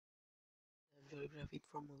Ravid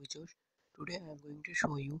from Movijosh. Today I am going to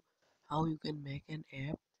show you how you can make an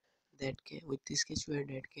app that can, with this sketchware,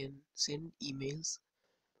 that can send emails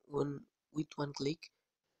with one click.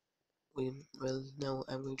 Well, now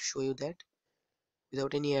I'm going to show you that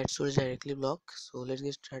without any ad source directly block. So let's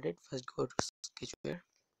get started. First go to sketchware.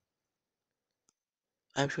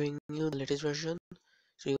 I'm showing you the latest version.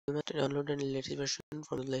 So you must download the latest version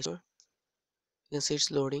from the Play Store. You can see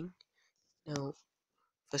it's loading. Now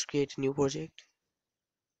first create a new project.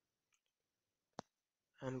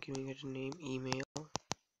 I'm giving it a name email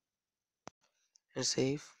and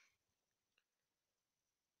save.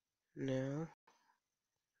 Now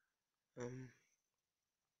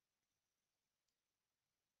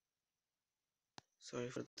sorry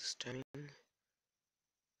for this timing.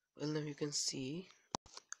 Well, now you can see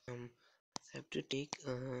I have to take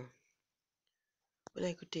well,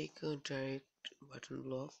 I could take a direct button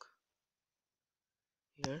block.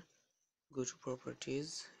 Here go to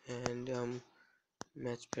properties and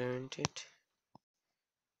match parent it,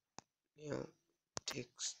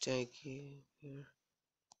 text tag here,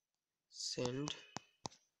 send,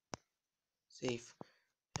 save,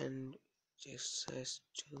 and just as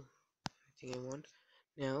to anything I want.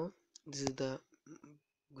 Now this is the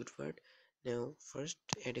good part. Now first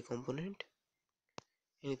add a component,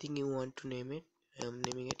 anything you want to name it. I'm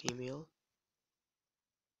naming it email.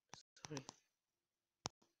 Sorry.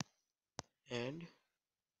 And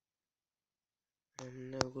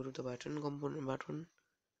now go to the button component button,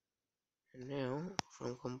 and now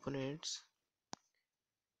from components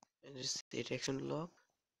and just set action block.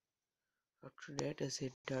 After that I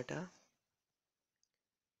set data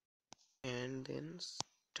and then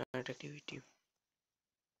start activity.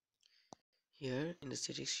 Here in the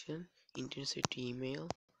section intent set email,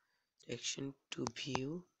 action to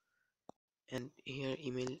view, and here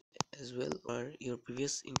email as well, or your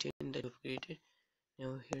previous intent that you've created.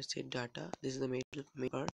 Now here set data. This is the main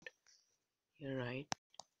part. Here write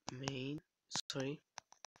mail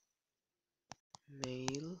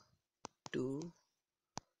to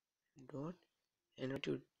dot and write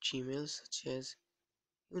your Gmail, such as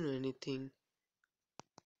anything,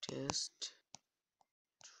 test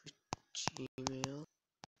gmail.com.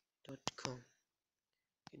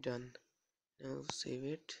 Done. Now save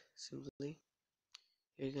it simply.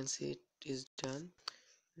 Here you can see it is done.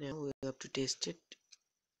 Now we have to test it.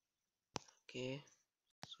 Okay,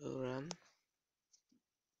 so run.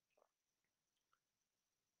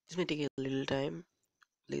 This may take a little time,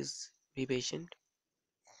 please be patient.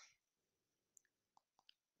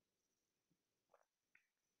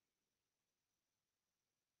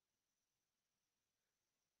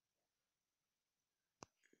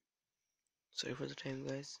 Sorry for the time,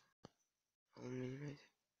 guys. I'll minimize it.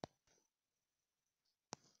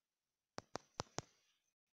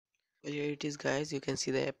 Well, here it is, guys. You can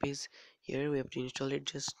see the app is here. We have to install it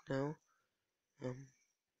just now.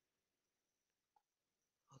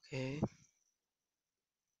 Okay.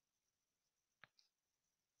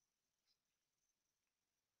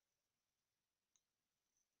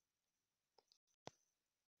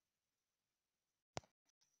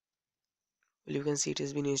 Well, you can see it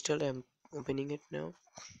has been installed. I'm opening it now.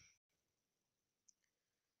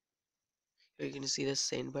 Here you can see the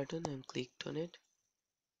send button. I'm clicked on it,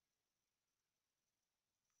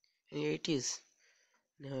 and here it is.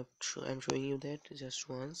 Now I'm showing you that just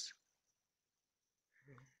once.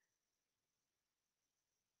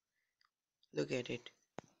 Look at it.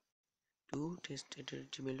 Do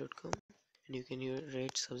test@gmail.com, and you can here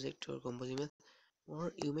write subject or compose email.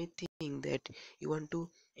 Or you may think that you want to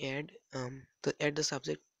add the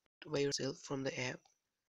subject by yourself from the app.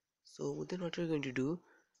 So then what you're going to do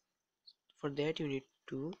for that, you need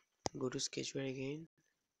to go to sketchware again,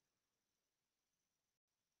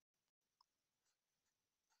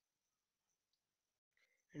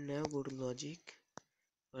 and now go to logic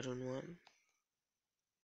button 1,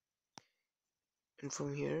 and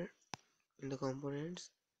from here in the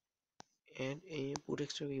components add a put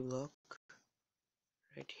extra v block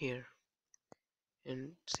right here,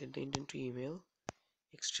 and set the intent to email,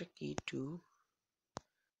 extra key to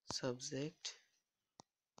subject,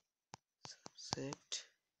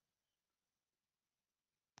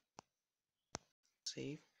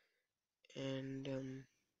 save, and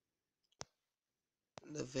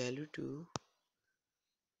the value to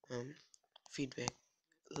feedback.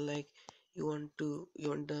 Like you want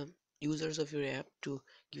the users of your app to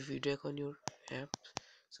give feedback on your app.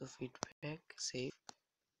 So feedback, save.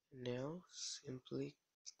 Now simply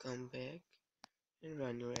come back and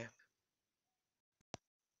run your app.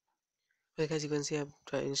 Like as you can see, I've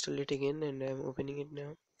tried install it again and I'm opening it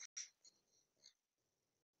now.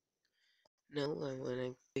 Now I'm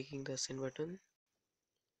gonna clicking the send button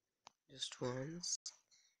just once.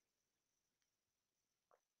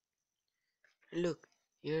 And look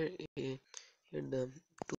here, here the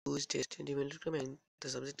to is test@gmail.com and the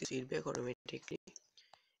subject is feedback automatically.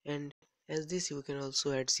 And as this you can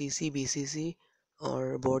also add CC, BCC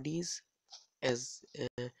or bodies as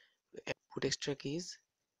put extra keys.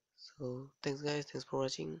 So thanks guys, thanks for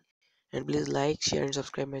watching, and please like, share and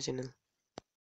subscribe my channel.